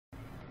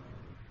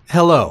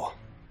Hello,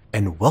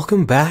 and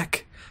welcome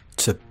back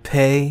to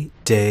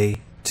Payday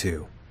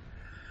 2.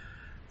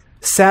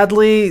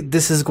 Sadly,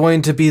 this is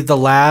going to be the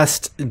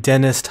last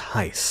dentist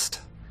heist.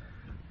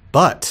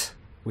 But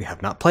we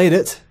have not played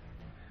it,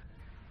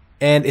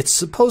 and it's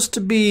supposed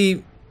to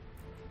be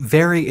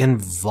very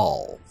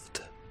involved.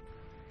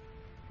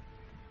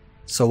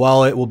 So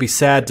while it will be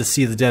sad to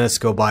see the dentist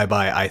go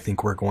bye-bye, I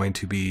think we're going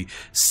to be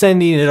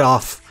sending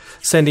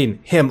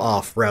him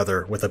off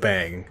with a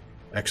bang.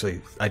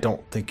 Actually, I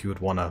don't think you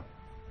would want to...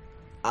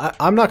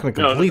 I'm not going to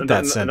complete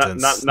that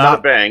sentence. Not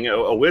a bang,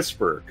 a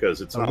whisper,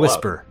 because it's not a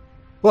whisper.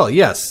 Well,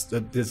 yes,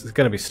 it's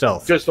going to be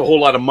stealth. Just a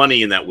whole lot of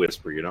money in that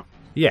whisper, you know?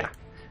 Yeah.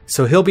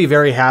 So he'll be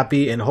very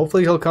happy, and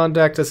hopefully he'll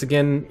contact us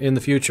again in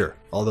the future,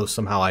 although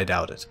somehow I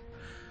doubt it.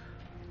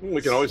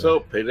 We can always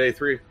hope. Payday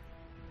 3.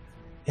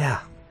 Yeah,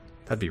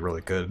 that'd be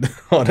really good,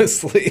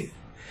 honestly.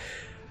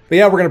 But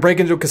yeah, we're going to break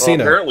into a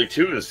casino. Well, apparently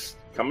 2 is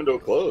coming to a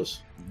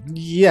close.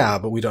 Yeah,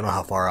 but we don't know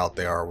how far out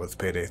they are with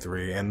Payday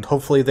 3, and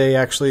hopefully they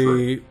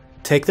actually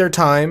take their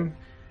time,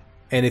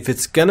 and if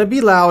it's going to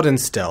be loud and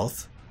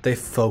stealth, they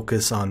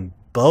focus on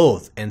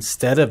both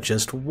instead of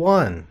just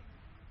one.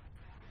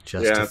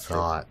 Just a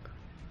thought.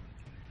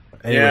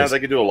 Anyways, yeah, they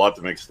could do a lot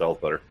to make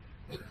stealth better.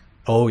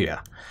 Oh,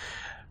 yeah.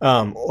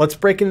 Let's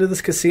break into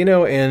this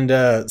casino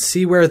and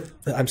see where,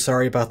 I'm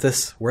sorry about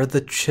this, where the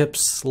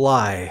chips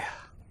lie.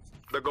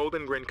 The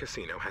Golden Grin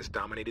Casino has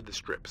dominated the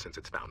Strip since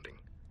its founding.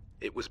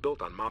 It was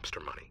built on mobster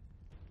money.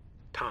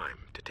 Time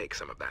to take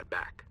some of that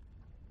back.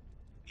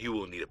 You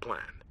will need a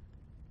plan.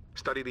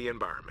 Study the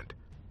environment.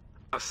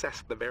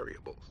 Assess the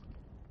variables.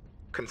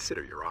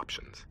 Consider your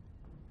options.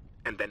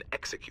 And then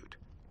execute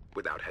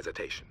without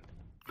hesitation.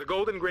 The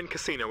Golden Grin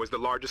Casino is the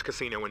largest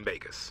casino in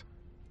Vegas.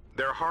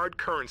 Their hard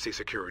currency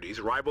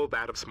securities rival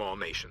that of small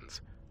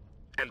nations,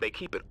 and they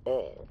keep it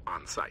all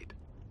on site.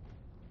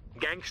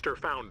 Gangster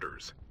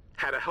founders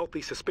had a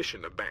healthy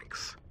suspicion of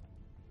banks.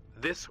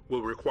 This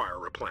will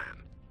require a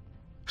plan.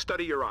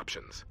 Study your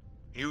options,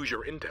 use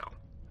your intel,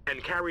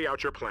 and carry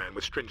out your plan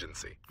with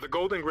stringency. The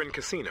Golden Grin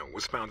Casino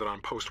was founded on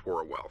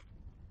post-war wealth.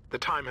 The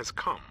time has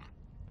come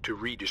to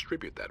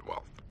redistribute that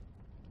wealth.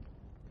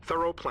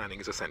 Thorough planning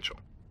is essential.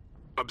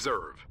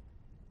 Observe,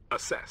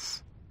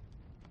 assess,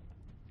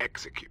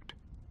 execute.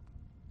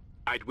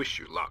 I'd wish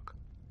you luck,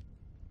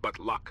 but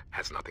luck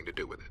has nothing to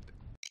do with it.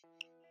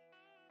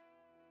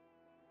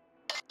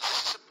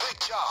 This is a big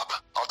job.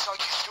 I'll tell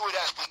you through it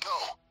as we go,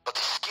 but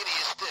the skinny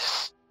is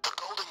this. The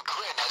Golden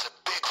Grin has a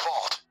big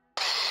vault.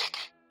 Big.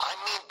 I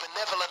mean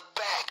benevolent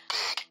bag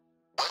big.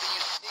 Whether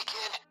you sneak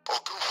in or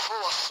go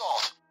full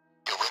assault,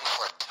 you're in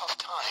for a tough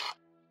time.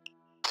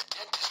 The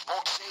dentist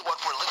won't say what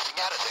we're lifting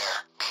out of there,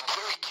 being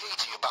very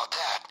cagey about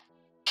that.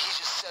 He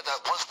just said that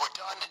once we're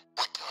done,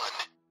 we're done.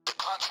 The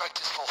contract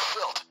is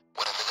fulfilled,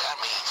 whatever that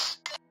means.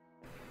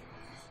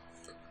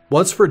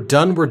 Once we're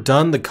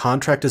done, the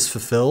contract is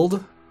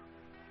fulfilled?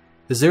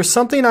 Is there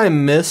something I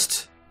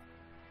missed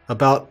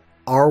about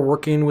our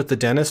working with the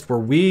dentist? Were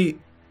we,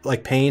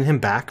 like, paying him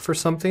back for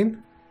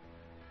something?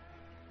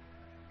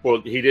 Well,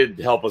 he did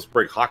help us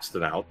break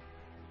Hoxton out.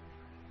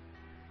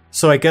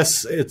 So I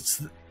guess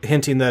it's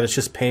hinting that it's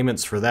just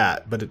payments for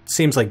that, but it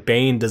seems like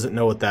Bane doesn't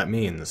know what that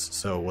means.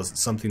 So was it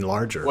something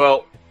larger?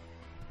 Well,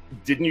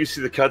 didn't you see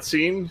the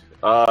cutscene?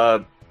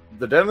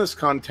 The dentist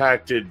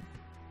contacted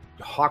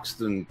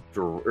Hoxton,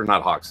 or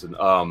not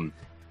Hoxton,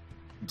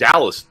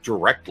 Dallas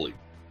directly.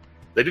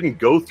 They didn't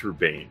go through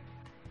Bane.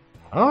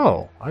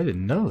 Oh, I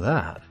didn't know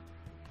that.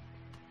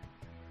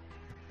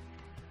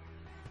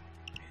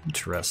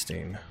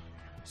 Interesting.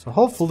 So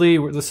hopefully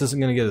this isn't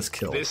going to get us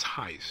killed. This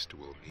heist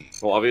will need...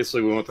 Well,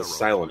 obviously we went the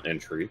silent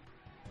entry.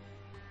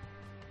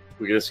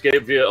 We can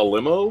escape via a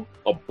limo,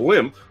 a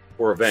blimp,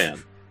 or a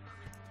van.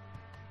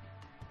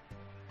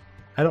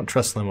 I don't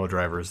trust limo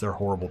drivers. They're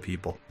horrible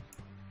people.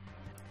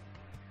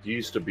 You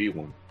used to be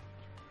one.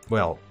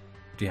 Well,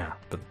 yeah,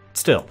 but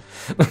still.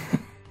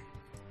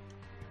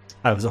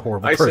 I was a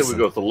horrible person. I say we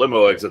go with the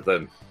limo exit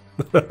then.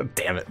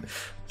 Damn it.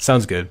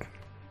 Sounds good.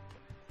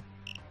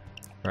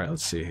 Alright,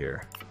 let's see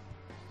here.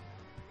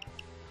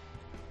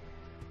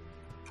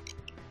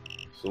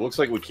 So it looks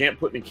like we can't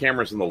put any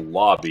cameras in the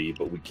lobby,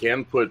 but we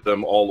can put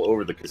them all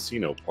over the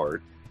casino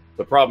part.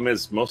 The problem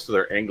is most of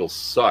their angles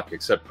suck,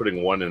 except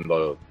putting one in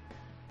the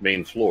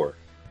main floor.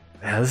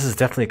 Yeah, this is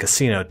definitely a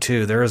casino,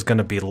 too. There is going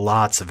to be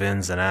lots of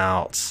ins and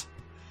outs.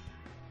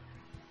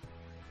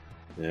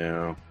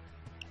 Yeah.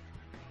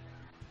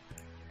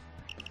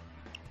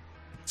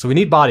 So we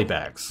need body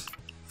bags,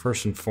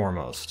 first and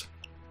foremost.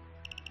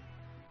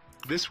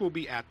 This will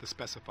be at the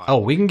specified... Oh,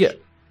 we can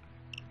get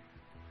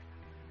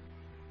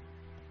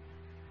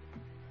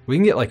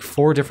like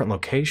 4 different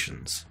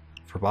locations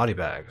for body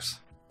bags.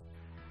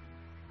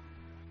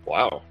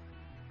 Wow.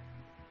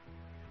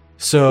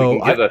 So we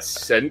can get a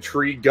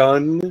sentry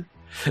gun.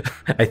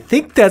 I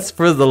think that's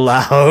for the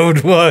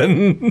loud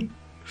one.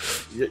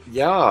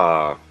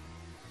 Yeah.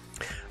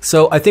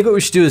 So I think what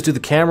we should do is do the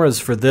cameras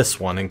for this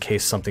one in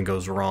case something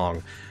goes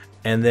wrong.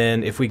 And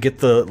then if we get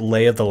the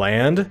lay of the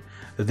land,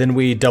 then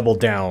we double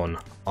down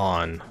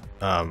on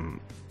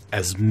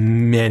as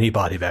many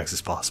body bags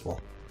as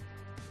possible.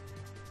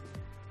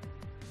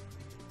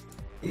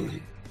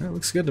 That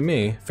looks good to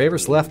me.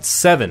 Favors left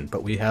 7,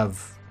 but we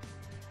have...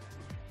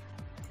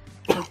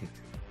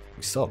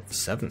 We still have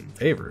 7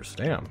 favors.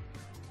 Damn.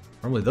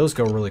 Normally those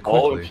go really quickly.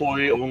 All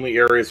employee-only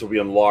areas will be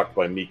unlocked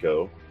by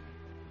Miko.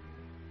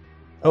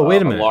 Oh,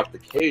 wait a minute. Unlock the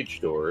cage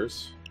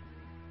doors.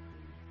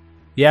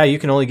 Yeah, you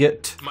can only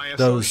get My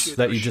those associate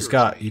that you just assures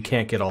got. me You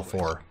can't get all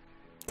 4.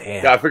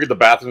 Damn. Yeah, I figured the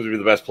bathrooms would be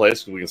the best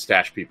place because we can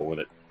stash people in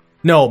it.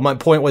 No, my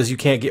point was you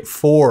can't get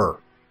 4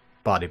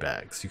 body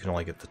bags. You can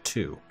only get the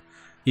 2.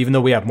 Even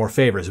though we have more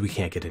favors, we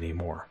can't get any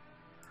more.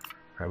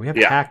 All right, we have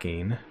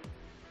hacking.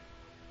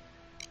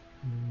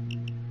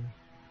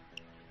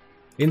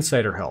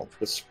 Insider help.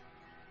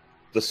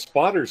 The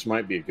spotters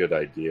might be a good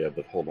idea,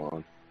 but hold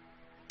on.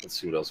 Let's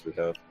see what else we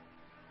have.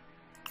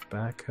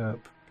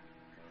 Backup.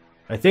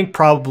 I think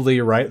probably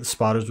you're right. The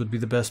spotters would be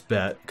the best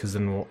bet, because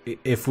then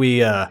if we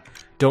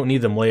don't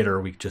need them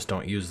later, we just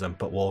don't use them,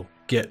 but we'll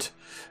get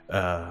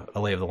a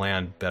lay of the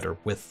land better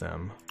with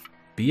them.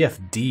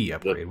 BFD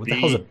upgrade. What the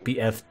hell is a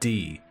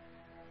BFD?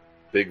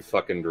 Big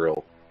fucking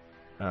drill.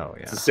 Oh,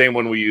 yeah. It's the same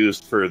one we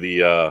used for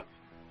the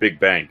big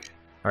bank.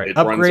 All right, It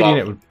runs upgrading off-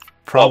 it would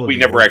probably we be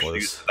never actually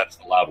worthless. used it. That's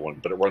the loud one,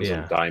 but it runs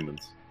Yeah. on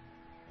diamonds.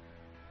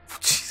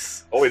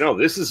 Jeez. Oh, wait, no,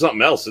 this is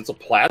something else. It's a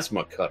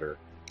plasma cutter.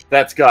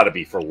 That's got to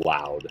be for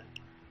loud.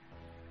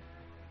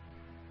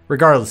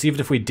 Regardless, even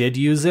if we did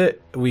use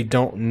it, we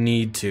don't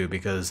need to,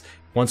 because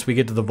once we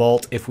get to the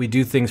vault, if we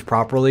do things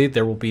properly,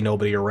 there will be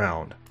nobody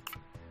around.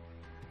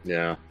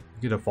 Yeah.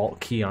 Get a vault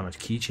key on a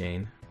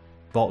keychain.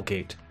 Vault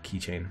gate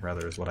keychain,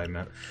 rather, is what I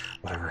meant.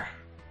 Whatever.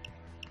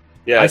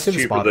 Yeah, I it's say the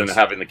cheaper than spotters.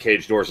 having the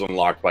cage doors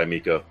unlocked by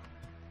Miko.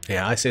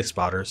 Yeah, I say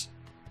spotters.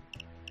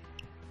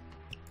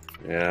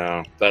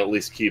 Yeah, that at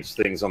least keeps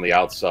things on the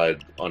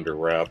outside under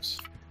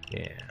wraps.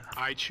 Yeah.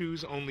 I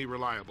choose only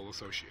reliable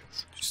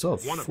associates. You still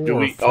have One of 4 Do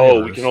we? favors.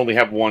 Oh, we can only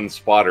have 1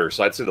 spotter,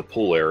 so I'd say the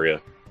pool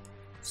area.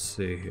 Let's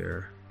see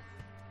here.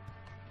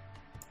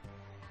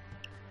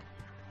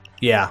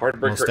 Yeah, most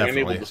Hardbreaker unable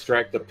definitely. to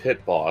distract the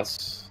pit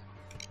boss.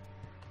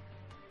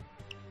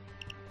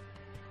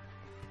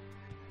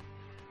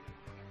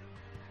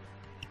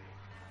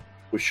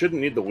 We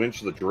shouldn't need the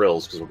winch or the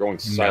drills because we're going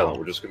silent. No,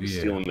 We're just going to be yeah.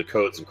 stealing the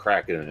codes and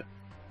cracking it.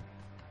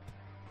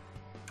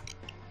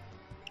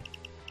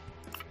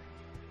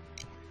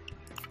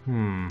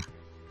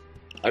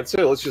 I'd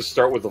say let's just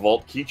start with the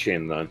vault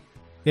keychain then.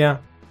 Yeah.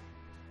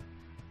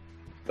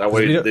 That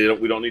way we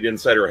we don't need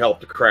insider help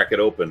to crack it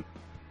open.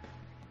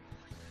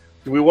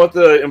 Do we want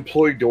the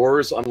employee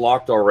doors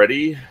unlocked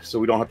already so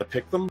we don't have to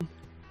pick them?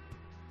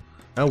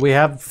 Oh, we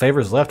have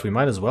favors left. We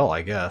might as well,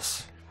 I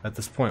guess. At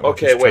this point. we're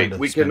Okay, just trying wait. to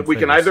We spend can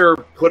favors. either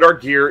put our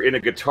gear in a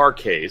guitar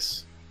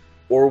case,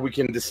 or we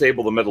can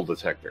disable the metal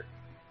detector.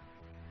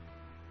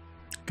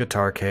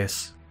 Guitar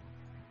case.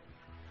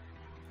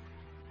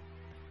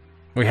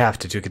 We have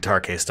to do guitar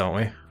case, don't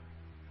we?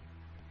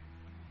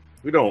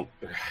 We don't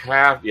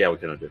have. Yeah, we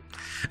can do.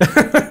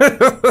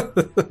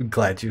 I'm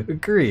glad you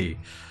agree.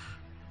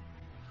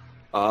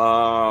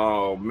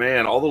 Oh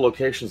man, all the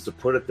locations to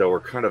put it though are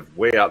kind of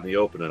way out in the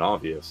open and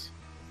obvious.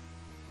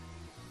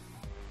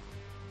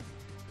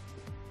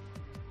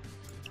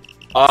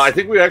 I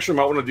think we actually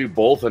might want to do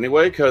both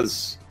anyway,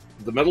 because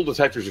the metal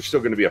detectors are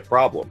still going to be a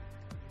problem.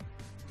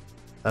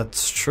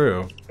 That's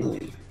true.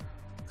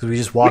 Because we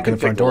just walk in the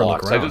front door and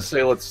look I around. just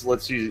say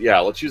let's use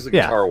the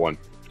Yeah. guitar one.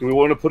 Do we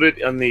want to put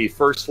it on the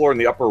first floor in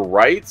the upper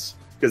right?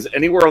 Because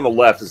anywhere on the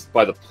left is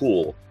by the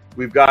pool.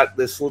 We've got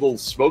this little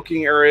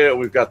smoking area, and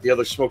we've got the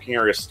other smoking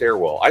area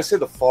stairwell. I say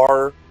the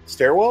far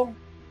stairwell,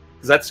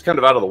 because that's kind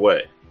of out of the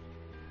way.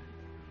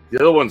 The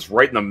other one's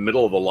right in the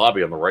middle of the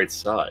lobby on the right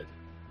side.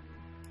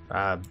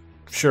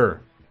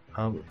 Sure.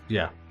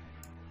 Yeah.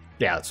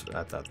 Yeah, that's what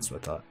I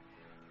thought.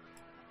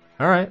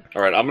 All right.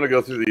 All right, I'm going to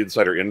go through the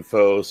insider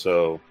info,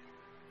 so...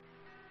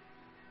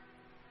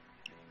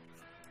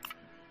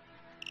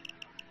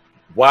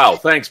 Wow,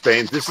 thanks,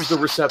 Bane. This is the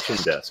reception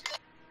desk.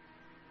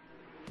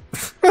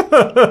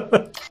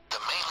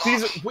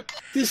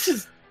 This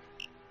is...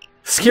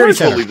 Security We'll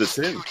center. leave this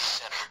in.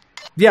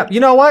 Yeah, you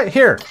know what?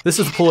 Here. This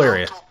is the pool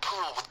area.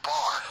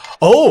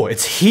 Oh,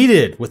 it's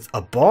heated with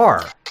a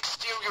bar.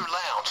 Exterior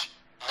lounge.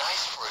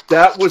 Nice for a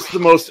That was the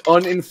most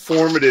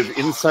uninformative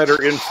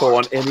insider info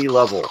on any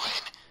level.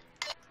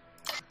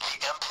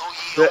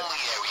 the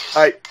employee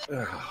only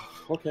areas.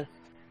 Okay.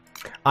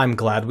 I'm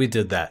glad we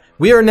did that.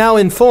 We are now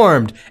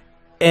informed,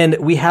 and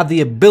we have the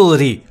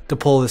ability to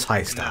pull this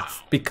heist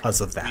off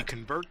because of We that.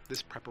 convert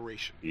this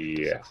preparation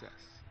Yeah. to success.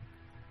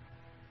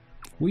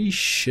 We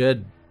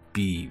should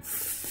be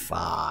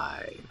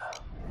fine.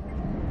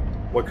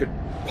 What could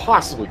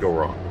possibly go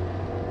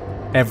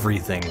wrong?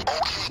 Everything.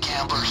 Okay,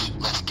 gamblers,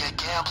 let's get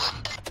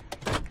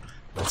gambling.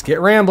 Let's get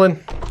rambling.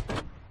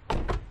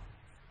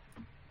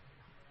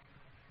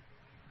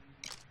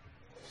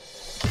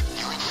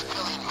 You're in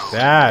civilian mode.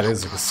 That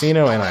is a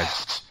casino, and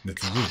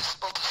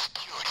Disable the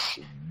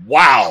security.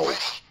 Wow!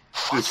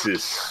 This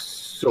is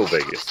so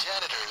Vegas. The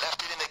janitor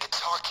left it in a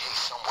guitar case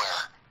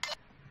somewhere.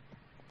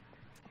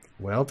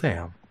 well,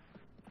 damn.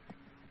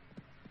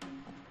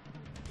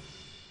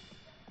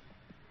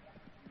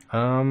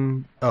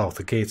 Oh,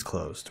 the gate's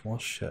closed. Well,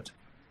 shit.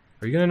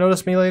 Are you gonna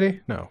notice me,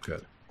 lady? No,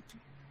 good.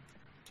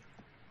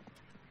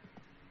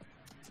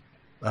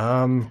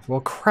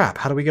 Well, crap.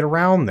 How do we get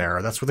around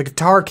there? That's where the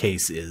guitar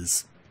case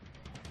is.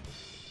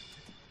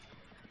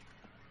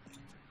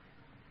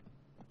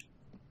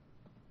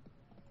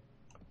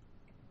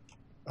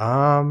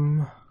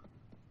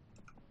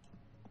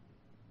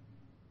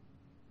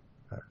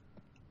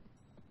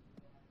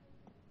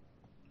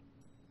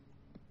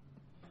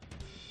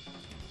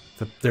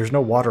 There's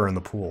no water in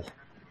the pool.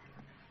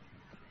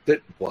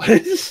 What?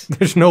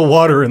 There's no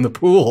water in the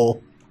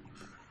pool.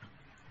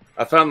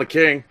 I found the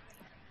king.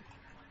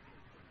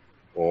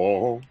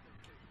 Oh.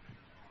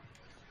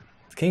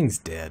 The king's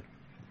dead.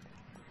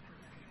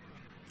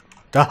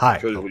 Die.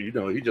 Because, you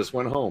know, he just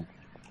went home.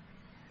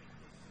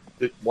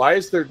 Why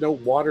is there no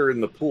water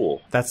in the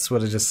pool? That's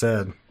what I just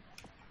said.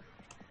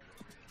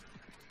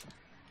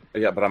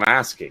 Yeah, but I'm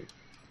asking.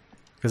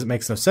 Because it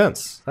makes no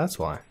sense. That's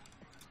why.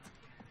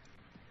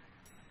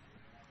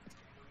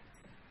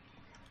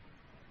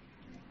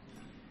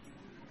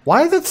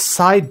 Why are the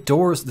side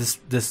doors?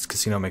 This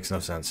casino makes no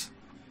sense.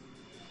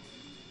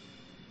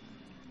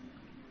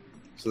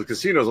 So the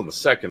casino's on the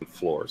second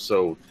floor,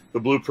 so the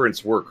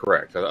blueprints were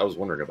correct. I was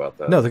wondering about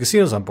that. No, the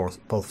casino's on both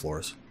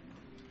floors.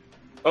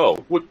 Oh,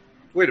 what?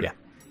 Wait a minute.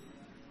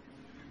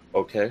 Yeah.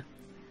 Okay.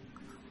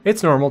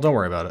 It's normal. Don't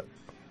worry about it.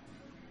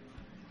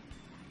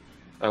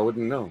 I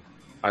wouldn't know.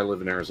 I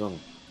live in Arizona.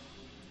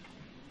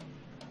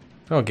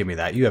 Don't give me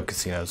that. You have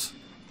casinos.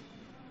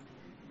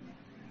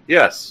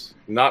 Yes,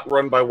 not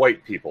run by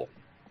white people.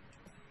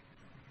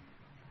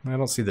 I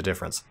don't see the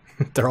difference.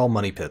 They're all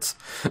money pits.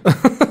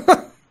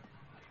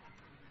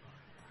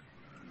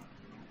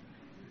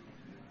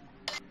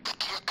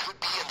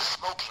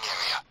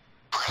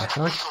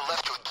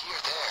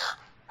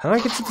 How do I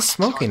get to the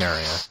smoking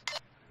area?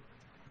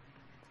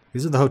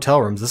 These are the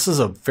hotel rooms. This is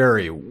a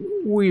very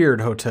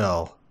weird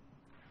hotel.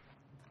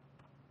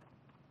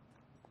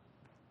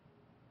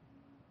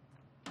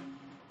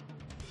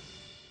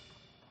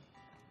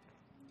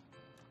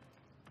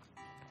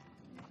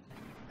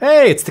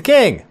 Hey, it's the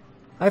king!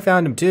 I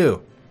found him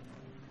too.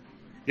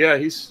 Yeah,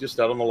 he's just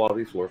out on the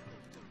lobby floor.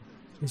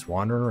 He's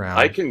wandering around.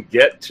 I can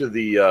get to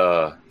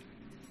the,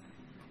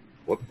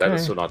 whoop, that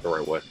is so not the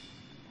right way.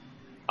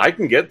 I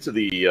can get to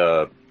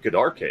the,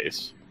 guitar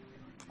case.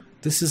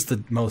 This is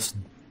the most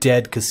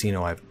dead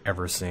casino I've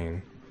ever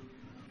seen.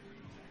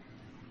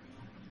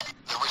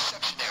 The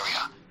reception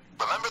area.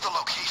 Remember the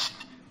location.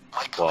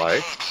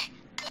 Why?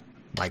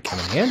 Might come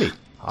in handy,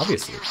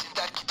 obviously. In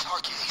that guitar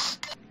case.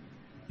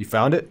 You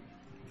found it?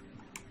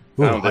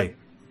 Found it.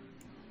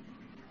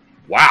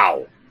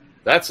 Wow.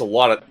 That's a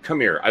lot of... Come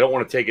here. I don't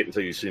want to take it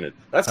until you've seen it.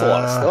 That's a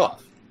lot of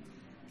stuff.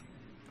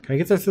 Can I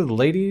get there through the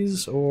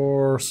ladies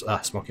or...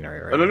 smoking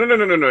area, right?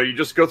 No. You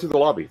just go through the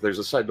lobby. There's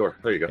a side door.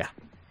 There you go. Yeah.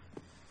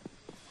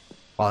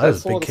 Wow, that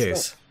is a big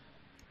case.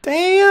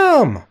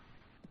 Damn!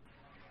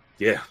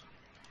 Yeah.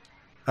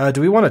 Do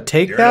we want to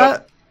take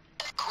that?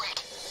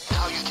 Great.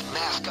 Now you can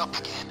mask up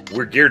again.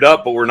 We're geared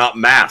up, but we're not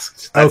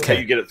masked. That's Okay.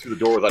 how you get it through the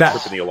door without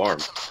tripping the alarm.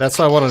 That's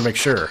what I wanted to make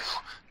sure.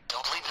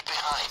 Don't leave it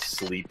behind.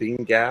 Sleeping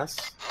gas?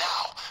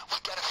 Now, we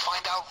gotta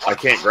find out I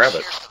can't grab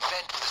it.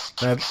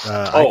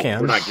 I can.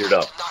 We're not geared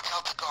up. Knock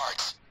out the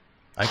guards.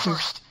 I can.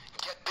 First,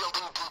 get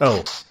building Oh,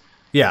 blueprints.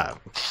 yeah.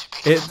 They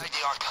should be inside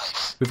the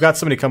archives. We've got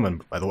somebody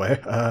coming, by the way.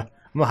 I'm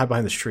gonna hide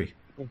behind this tree.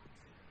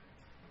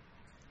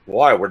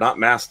 Why? We're not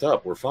masked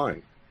up. We're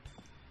fine.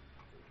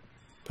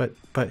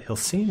 But he'll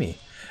see me.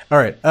 All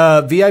right.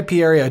 VIP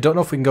area. I don't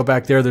know if we can go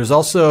back there. There's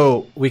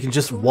also we can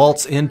just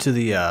waltz into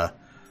the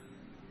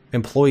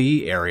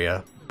employee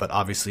area, but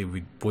obviously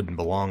we wouldn't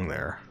belong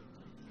there.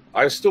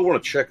 I still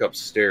want to check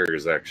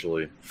upstairs,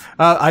 actually.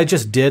 I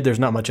just did. There's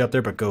not much up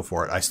there, but go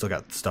for it. I still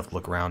got stuff to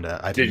look around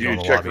at. I Did didn't go in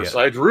you the check lobby for yet.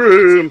 side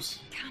rooms?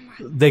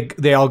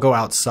 They all go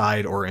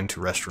outside or into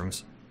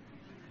restrooms.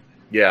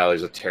 Yeah,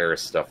 there's a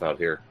terrace stuff out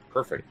here.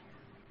 Perfect.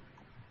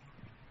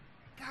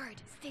 Guard,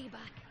 stay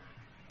back.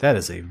 That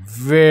is a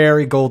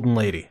very golden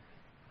lady.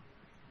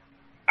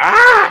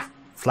 Ah!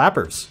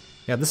 Flappers.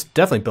 Yeah, this is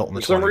definitely built in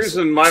the For some 20s.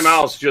 reason, my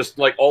mouse just,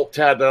 like,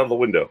 alt-tabbed out of the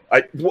window.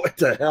 What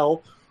the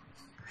hell?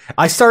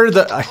 I started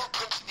the...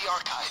 Blueprints in the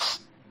archives.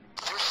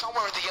 They're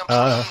somewhere in the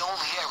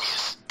employee-only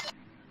areas.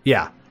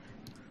 yeah.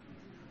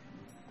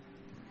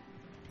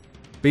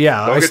 But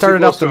yeah, Don't I get started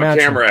too up close the to a match.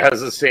 camera. It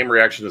has the same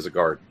reaction as a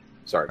guard.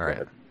 Sorry, All go right.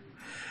 ahead.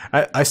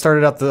 I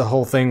started out the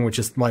whole thing with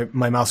just my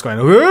mouse going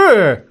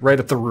 "Whoa!" right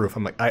up the roof.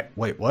 I'm like,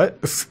 wait,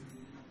 what?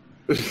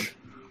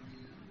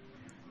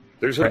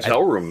 There's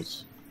hotel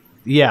rooms.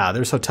 Yeah,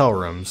 there's hotel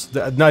rooms.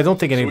 No, I don't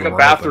think any So of we them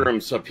got are open.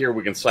 bathrooms up here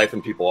we can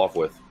siphon people off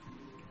with.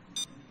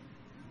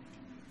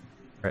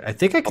 Right, I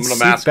think I I'm can going to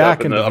sneak mask back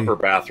up in into the upper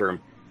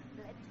bathroom.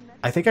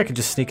 I think I can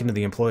just sneak into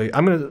the employee.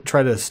 I'm going to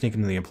try to sneak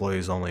into the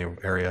employees only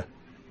area.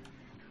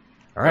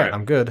 All right, Right.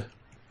 I'm good.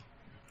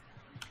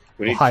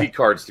 We need hi. key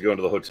cards to go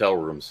into the hotel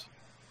rooms.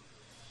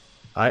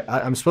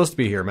 I'm supposed to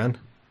be here, man.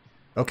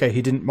 Okay,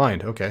 he didn't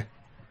mind. Okay.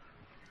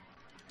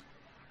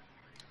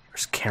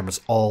 There's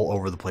cameras all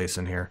over the place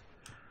in here.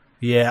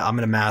 Yeah, I'm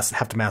gonna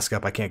have to mask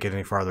up. I can't get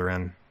any farther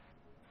in.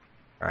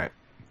 All right.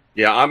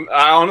 Yeah,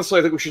 I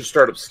think we should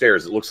start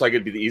upstairs. It looks like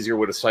it'd be the easier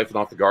way to siphon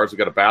off the guards. We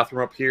got a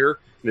bathroom up here,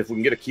 and if we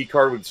can get a key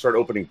card, we can start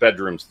opening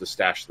bedrooms to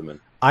stash them in.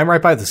 I'm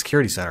right by the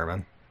security center,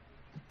 man.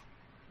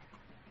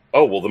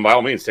 Oh well, then by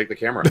all means, take the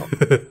camera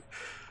out.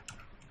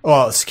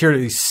 Well,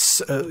 security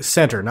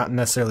center, not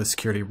necessarily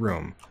security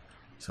room.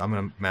 So I'm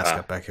gonna mask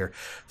up back here.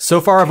 So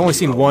far, I've only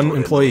seen one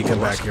employee come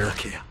back here.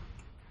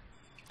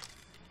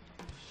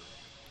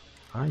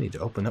 I need to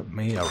open up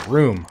me a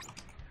room.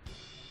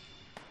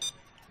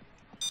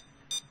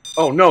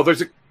 Oh no,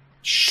 there's a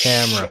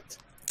Camera.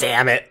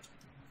 Damn it.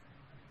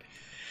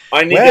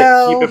 I need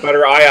to keep a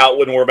better eye out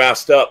when we're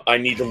masked up. I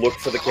need to look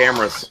for the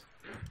cameras.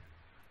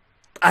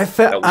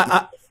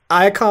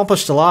 I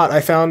accomplished a lot.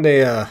 I found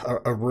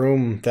a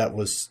room that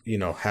was, you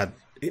know,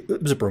 it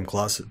was a broom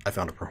closet. I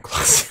found a broom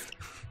closet.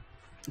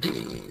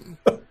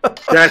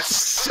 That's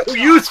so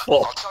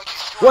useful.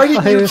 Why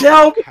didn't you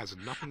tell me?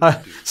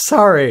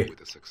 Sorry.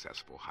 With a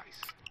successful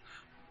heist.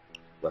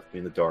 Left me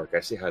in the dark. I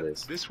see how it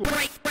is. This will